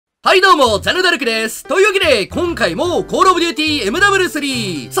はいどうも、ジャンヌです。というわけで、今回も CallofDuty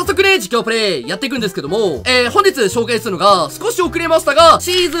ww3 早速ね、実況プレイやっていくんですけども、本日紹介するのが、少し遅れましたが、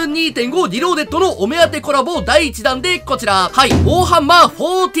シーズン 2.5 リローデッドのお目当てコラボ第1弾で、こちら。はい、ウォーハンマー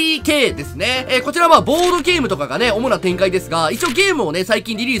 40K ですね。こちらはボードゲームとかがね、主な展開ですが、一応ゲームをね、最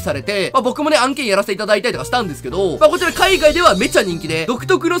近リリースされて、僕もね、案件やらせていただいたりとかしたんですけど、こちら海外ではめちゃ人気で、独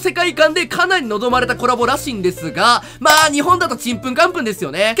特の世界観でかなり望まれたコラボらしいんですが、日本だとちんぷんかんぷんです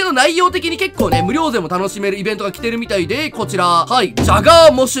よね。けど内容的に結構ね、無料税も楽しめるイベントが来てるみたいで、こちら、はい、ジャガ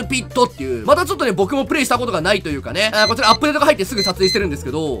ーモッシュピットっていう、またちょっとね、僕もプレイしたことがないというかね、こちらアップデートが入ってすぐ撮影してるんです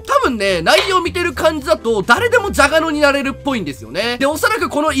けど、多分ね、内容見てる感じだと、誰でもジャガノになれるっぽいんですよね。で、おそらく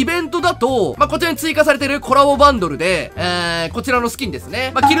このイベントだと、こちらに追加されてるコラボバンドルで、こちらのスキンです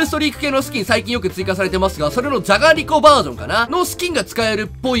ね。キルストリーク系のスキン最近よく追加されてますが、それのジャガリコバージョンかなのスキンが使えるっ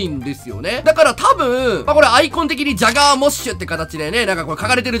ぽいんですよね。だから多分、これアイコン的にジャガーモッシュって形でね、なんかこれ書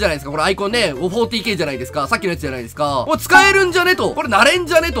かれてるじゃないですか。これアイコンね、40K じゃないですか。さっきのやつじゃないですか。これ使えるんじゃねと。これなれん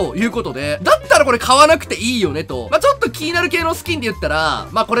じゃねということで。だったらこれ買わなくていいよねと。ちょっと気になる系のスキンで言ったら、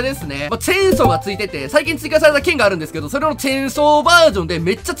これですね。チェーンソーがついてて、最近追加された剣があるんですけど、それのチェーンソーバージョンで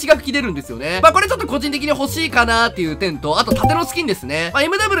めっちゃ違く着れるんですよね。これちょっと個人的に欲しいかなっていう点と、あと縦のスキンですね。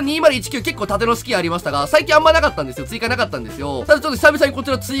MW2019 結構縦のスキンありましたが、最近あんまなかったんですよ。追加なかったんですよ。ただちょっと久々にこ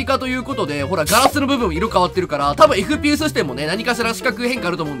ちら追加ということで、ほら、ガラスの部分色変わってるから、多分 FPS 視点もね、何かしら視覚変化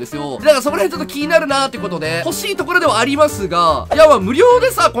あると思うんですよ。だからそこら辺ちょっと気になるなーってことで、欲しいところではありますが、いや無料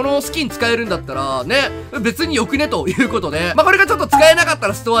でさ、このスキン使えるんだったら、ね、別によくねということで、これがちょっと使えなかった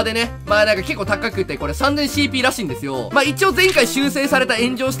らストアでね、なんか結構高くて、これ 3000CP らしいんですよ。一応前回修正された、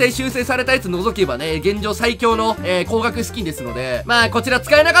炎上して修正されたやつ除けばね、現状最強の、高額スキンですので、こちら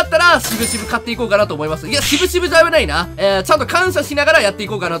使えなかったら、しぶしぶ買っていこうかなと思います。いや、しぶしぶじゃないな。ちゃんと感謝しながらやってい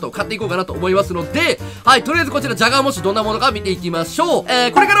こうかなと、買っていこうかなと思いますので、はい、とりあえずこちら、ジャガーモッシュどんなものか見ていきましょう。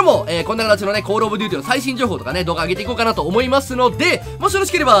これからも、こんな形のね、CallofDutyの最新情報とかね、動画上げていこうかなと思いますので、もしよろ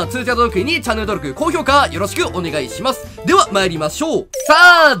しければ、通知が届くようにチャンネル登録、高評価よろしくお願いします。では、参りましょう。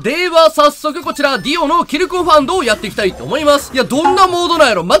さあ、では早速こちら、ディオのキルコンファンドをやっていきたいと思います。いや、どんなモードなん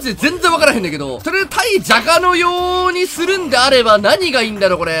やろマジで全然わからへんだけど、それで対ジャガのようにするんであれば何がいいんだ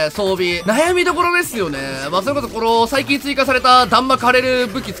ろうこれ、装備。悩みどころですよね。それこそこの、最近追加された弾幕張れる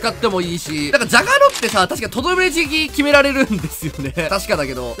武器使ってもいいし、なんかジャガノってさ、確かとどめ時期決められるんですよね。確かだ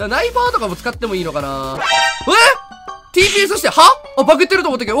けど。ナイファーとかも使ってもいいのかな。TPS して、バグってると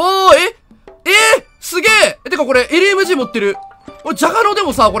思ったけど、すげえてかこれ、LMG 持ってる。ジャガノで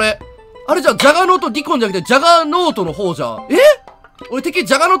もさ、これ、あれじゃん、ジャガノとディコンじゃなくて、ジャガノートの方じゃん。俺敵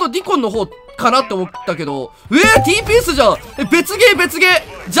ジャガノとディコンの方かなって思ったけど、TPS じゃん。別ゲー。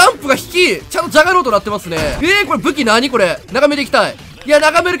ジャンプが引き、ちゃんとジャガノートなってますね。これ武器何これ眺めていきたい。いや、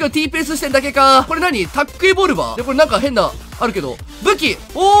眺めるけど TPS してんだけか。これ何タックエボルバーこれなんか変な、あるけど。武器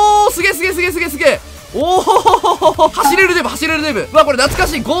すげえ走れるデブこれ懐か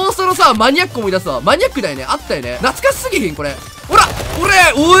しい。ゴーストのさ、マニアック思い出すわ。マニアックだよね。あったよね。懐かしすぎへんこれ。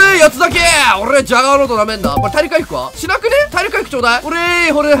やつだけ俺、ジャガーノート舐めんな。これ、体力回復はしなくね体力回復ちょうだい。走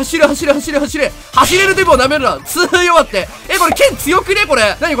れるデブを舐めるな。強まって。これ、剣強くねこ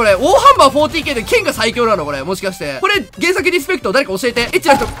れ。何これ、ウォーハンマー 40K で剣が最強なのこれ。もしかして。これ、原作リスペクト誰か教えて。エッチ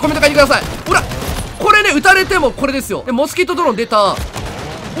な人、コメント書いてください。これね、撃たれてもこれですよ。モスキートドローン出た。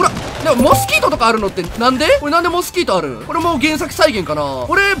でもモスキートとかあるのってなんでこれなんでモスキートあるこれもう原作再現かな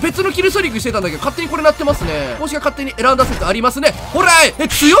これ別のキルストリークしてたんだけど勝手にこれなってますね。公式が勝手に選んだ説ありますね。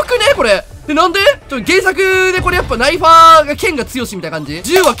強くねこれ。なんで原作でこれやっぱナイファーが剣が強しみたいな感じ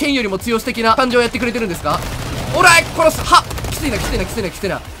銃は剣よりも強し的な感じをやってくれてるんですか殺すきつい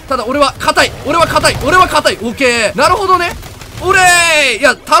な。ただ俺は硬い。オッケーなるほどね。い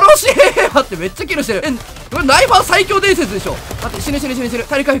や楽しい待ってめっちゃキルしてる。ナイファー最強伝説でしょ。待って死ぬ。体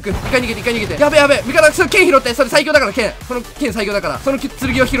力回復。一回逃げて。やべ味方それ剣拾って。それ最強だから剣。その剣最強だから。その剣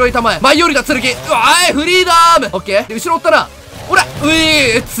を拾いたまえ。舞い降りた剣。フリーダームオッケーで後ろおったな。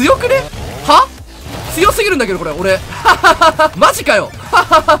強くね強すぎるんだけどこれ俺マジかよ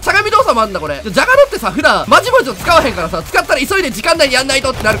しゃがみ動作もあんだこれ。ジャガノってさ普段マジを使わへんからさ、使ったら急いで時間内にやんない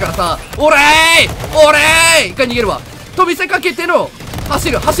とってなるからさ、一回逃げるわ。と見せかけての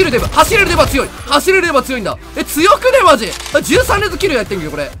走るデブは強いんだ。強くねマジ。13列キルやってんけ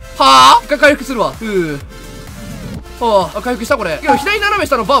どこれ。一回回復するわ。回復したこれ。けど左斜め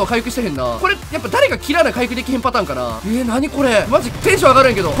下のバーは回復してへんな。これやっぱ誰か切らない回復できへんパターンかな。何これマジテンション上がる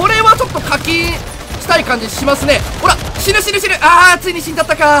んやけど、これはちょっと課金したい感じしますね。死ぬついに死んだっ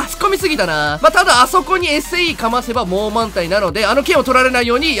たか。突っ込みすぎたな。ただあそこに SE かませばもう満タンなので、剣を取られない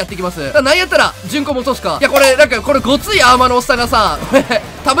ようにやっていきます。なんやったら順子も落とすか。いやこれなんかこれごついアーマーのおっさんがさ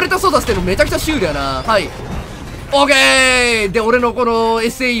タブレット操作してるのめちゃくちゃシュールやな。オッケー。で、俺のこの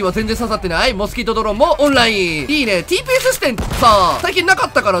SAE は全然刺さってない。モスキートドローンもオンライン。いいね。TPS 視点さ、最近なか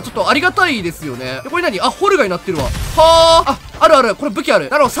ったからちょっとありがたいですよね。これ何？あ、ホルガになってるわ。はあ。あるある。これ武器ある。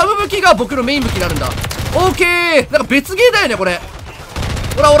なるほど。サブ武器が僕のメイン武器になるんだ。オッケー。なんか別ゲーだよね、これ。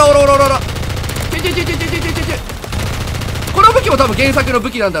ほら。この武器も多分原作の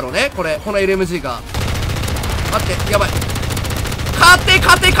武器なんだろうね。この LMG が。待って、やばい。勝て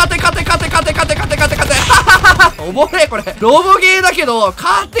おもれこれ。ロボゲーだけど、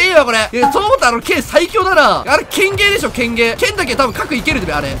勝てよ、これ。そう思ったら剣最強だな。あれ、剣ゲーでしょ、剣ゲー。剣だけ多分核いける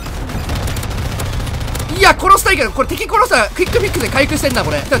で、あれ。いや、殺したいけど、これ敵殺したら、クイックフィックスで回復してんな、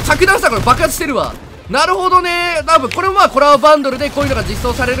これ。着弾したらこれ爆発してるわ。なるほどね。多分、これもまあ、コラボバンドルでこういうのが実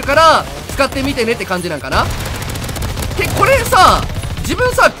装されるから、使ってみてねって感じなんかな。これさ、自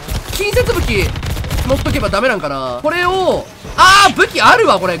分さ、近接武器、持っとけばダメなんかな。これを、武器ある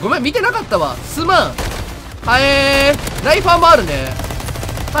わ、これ。ごめん、見てなかったわ。すまん。ナイファーもあるね。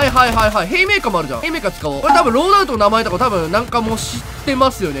ヘイメーカーもあるじゃん。ヘイメーカー使おう。これ多分、ロードアウトの名前とか多分、なんかもう知って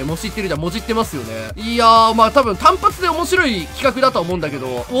ますよね。もう知ってるじゃん。もじってますよね。いやー、まあ多分、単発で面白い企画だと思うんだけ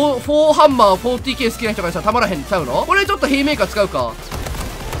ど、4ハンマー 40K 好きな人からしたらたまらへんちゃうの？これちょっとヘイメーカー使うか。ほ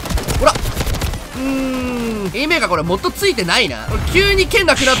ら。ヘイメーカーこれもっとついてないな。急に剣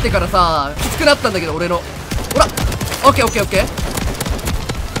なくなってからさ、きつくなったんだけど、俺の。ほら。オッケー。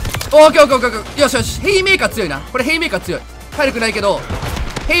よし。ヘイメーカー強いな。これヘイメーカー強い。体力ないけど、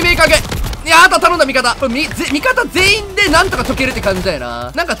ヘイメーカーいや、あと頼んだ味方。これ味方全員でなんとか解けるって感じだよ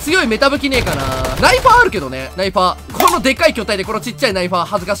な。なんか強いメタ武器ねえかな。ナイファーあるけどね。ナイファー。このでかい巨体でこのちっちゃいナイファー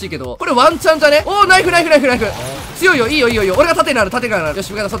恥ずかしいけど。これワンチャンじゃね？ナイフ。強いよ、いいよ。俺が盾になる。よ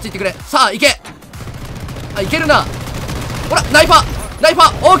し、味方そっち行ってくれ。さあ、行け。いけるな。ほら、ナイファー。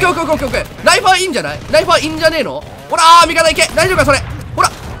オーケー。ナイファーいいんじゃない？ナイファーいいんじゃねえの？ほら味方いけ。大丈夫か、それ。ほ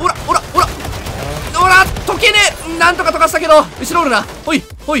ら。解けねえ。なんとか溶かしたけど、後ろおるな。ほい。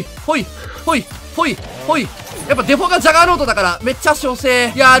やっぱデフォがジャガーノートだから、めっちゃ小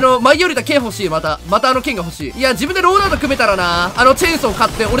生。いや、舞い降りた剣欲しい、またあの剣が欲しい。いや、自分でロードアウト組めたらな、チェーンソー買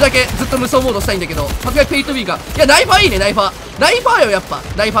って、俺だけずっと無双モードしたいんだけど、さすがにペイトビーか。いや、ナイファーいいね、ナイファーよ、やっぱ。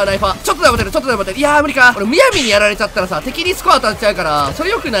ナイファー。ちょっとで待てる。いやー、無理か。俺、むやみにやられちゃったらさ、敵にスコア当たっちゃうから、それ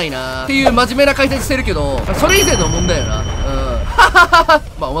良くないな。っていう真面目な解説してるけど、それ以前の問題よな。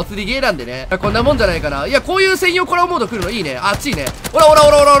まあ、お祭りゲーなんでね。こんなもんじゃないかな。いや、こういう専用コラボモード来るのいいね。あっちいね。ほら。こ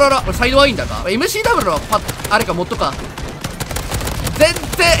れサイドワインだか。MCW のあれか、モッドか。全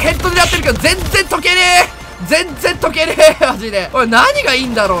然、ヘッドでやってるけど、全然解けねえマジで。これ何がいい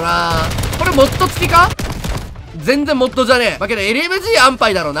んだろうな。これモッド付きか？全然モッドじゃねえ。けど LMG 安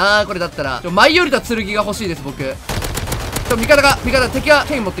牌だろうな。これだったら。舞い降りた剣が欲しいです、僕。味方、敵が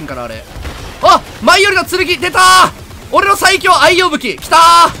剣持ってんかな、あれ。舞い降りた剣出たー。俺の最強愛用武器来た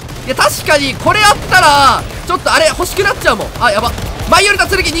ー。いや、確かに、これあったら、ちょっとあれ、欲しくなっちゃうもん。やば。舞い降りた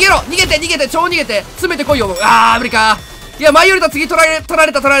剣逃げろ。逃げて、超逃げて。詰めてこいよ。無理か。いや、舞い降りた次取られた。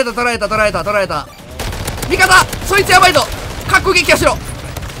味方そいつやばいぞ。かっこ撃破しろ。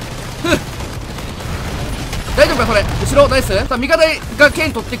大丈夫か、それ。後ろ、ナイス。さあ、味方が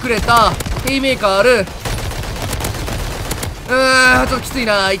剣取ってくれた。ヘイメーカーある。ちょっときつい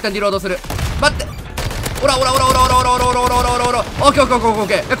な。一旦リロードする。待って。オラ。オッケ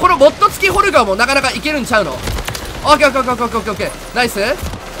ー。このモッド付きホルガーもなかなかいけるんちゃうの？オッケー。ナイス。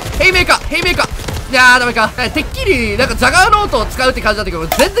ヘイメーカー。いやー、ダメか。てっきり、なんかジャガーノートを使うって感じだったけど、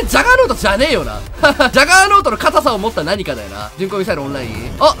全然ジャガーノートじゃねえよな。ジャガーノートの硬さを持った何かだよな。巡航ミサイルオンライン。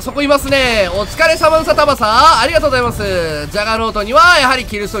そこいますね。お疲れ様さたまさん。ありがとうございます。ジャガーノートには、やはり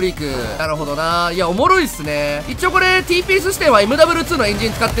キルストリーク。なるほどな。いや、おもろいっすね。一応これ、TPS 視点は MW2 のエンジ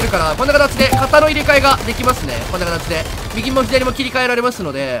ン使ってるから、こんな形で型の入れ替えができますね。こんな形で。右も左も切り替えられます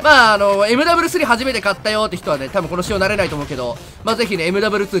ので、まあ、MW3 初めて買ったよって人はね、多分この仕様慣れないと思うけど、まあ、ぜひね、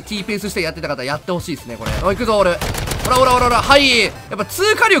MW2 TPS してやってた方やってほしいですね、これ。行くぞ、俺。ほら。はい。やっぱ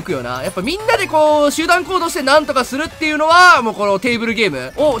通過力よな。やっぱみんなでこう、集団行動してなんとかするっていうのは、もうこのテーブルゲー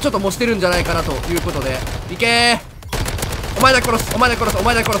ムをちょっと模してるんじゃないかなということで。いけー。お前だけ殺す。オ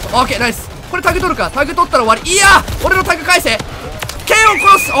ッケー、ナイス。これタグ取るか。タグ取ったら終わり。いや俺のタグ返せ。剣を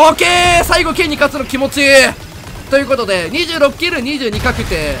殺す。オッケー。最後剣に勝つの気持ちいい。ということで、26キル22確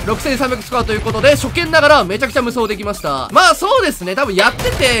定、6300スコアということで、初見ながらめちゃくちゃ無双できました。まあそうですね、多分やっ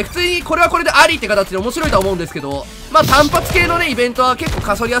てて、普通にこれはこれでありって形で面白いとは思うんですけど、まあ単発系のね、イベントは結構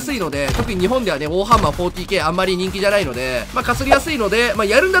かそりやすいので、特に日本ではね、ウォーハンマー 40K あんまり人気じゃないので、まあかそりやすいので、まあ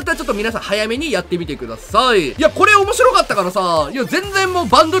やるんだったらちょっと皆さん早めにやってみてください。いや、これ面白かったからさ、いや、全然もう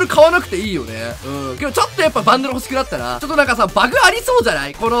バンドル買わなくていいよね。うん。けどちょっとやっぱバンドル欲しくなったな。ちょっとなんかさ、バグありそうじゃな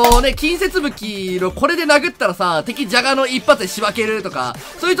い？このね、近接武器のこれで殴ったらさ、敵ジャガの一発で仕分けるとか、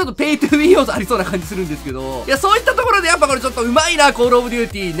そういうちょっとペイトゥーウィン要素ありそうな感じするんですけど、いや、そういったところでやっぱこれちょっとうまいな、コールオブデュ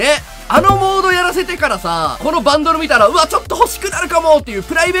ーティーね。あのモードやらせてからさ、このバンドル見たら、うわ、ちょっと欲しくなるかもっていう、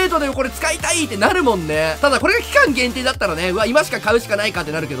プライベートでこれ使いたいってなるもんね。ただこれが期間限定だったらね、うわ、今しか買うしかないかっ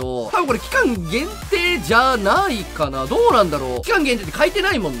てなるけど、多分これ期間限定じゃないかな。どうなんだろう。期間限定って書いて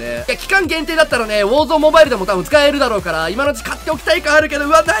ないもんね。いや、期間限定だったらね、ウォーゾーモバイルでも多分使えるだろうから、今のうち買っておきたい感あるけど、う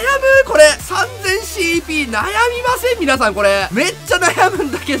わ、悩むこれ 3000CP 悩みません皆さんこれ。めっちゃ悩む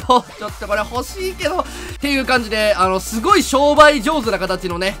んだけど、ちょっとこれ欲しいけど、っていう感じで、すごい商売上手な形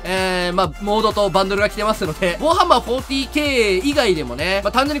のね、まあ、モードとバンドルが来てますので、ウォーハンマー 40K 以外でもね、ま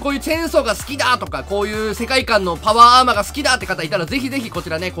あ、単純にこういうチェーンソーが好きだとか、こういう世界観のパワーアーマーが好きだって方いたら、ぜひぜひこち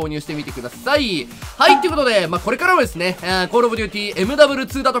らね、購入してみてください。はい、ということで、まあ、これからもですね、コールオブデューティー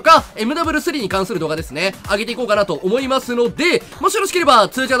MW2 だとか、MW3 に関する動画ですね、上げていこうかなと思いますので、もしよろしければ、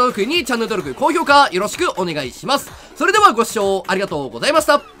通知登録にチャンネル登録、高評価よろしくお願いします。それではご視聴ありがとうございまし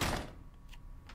た。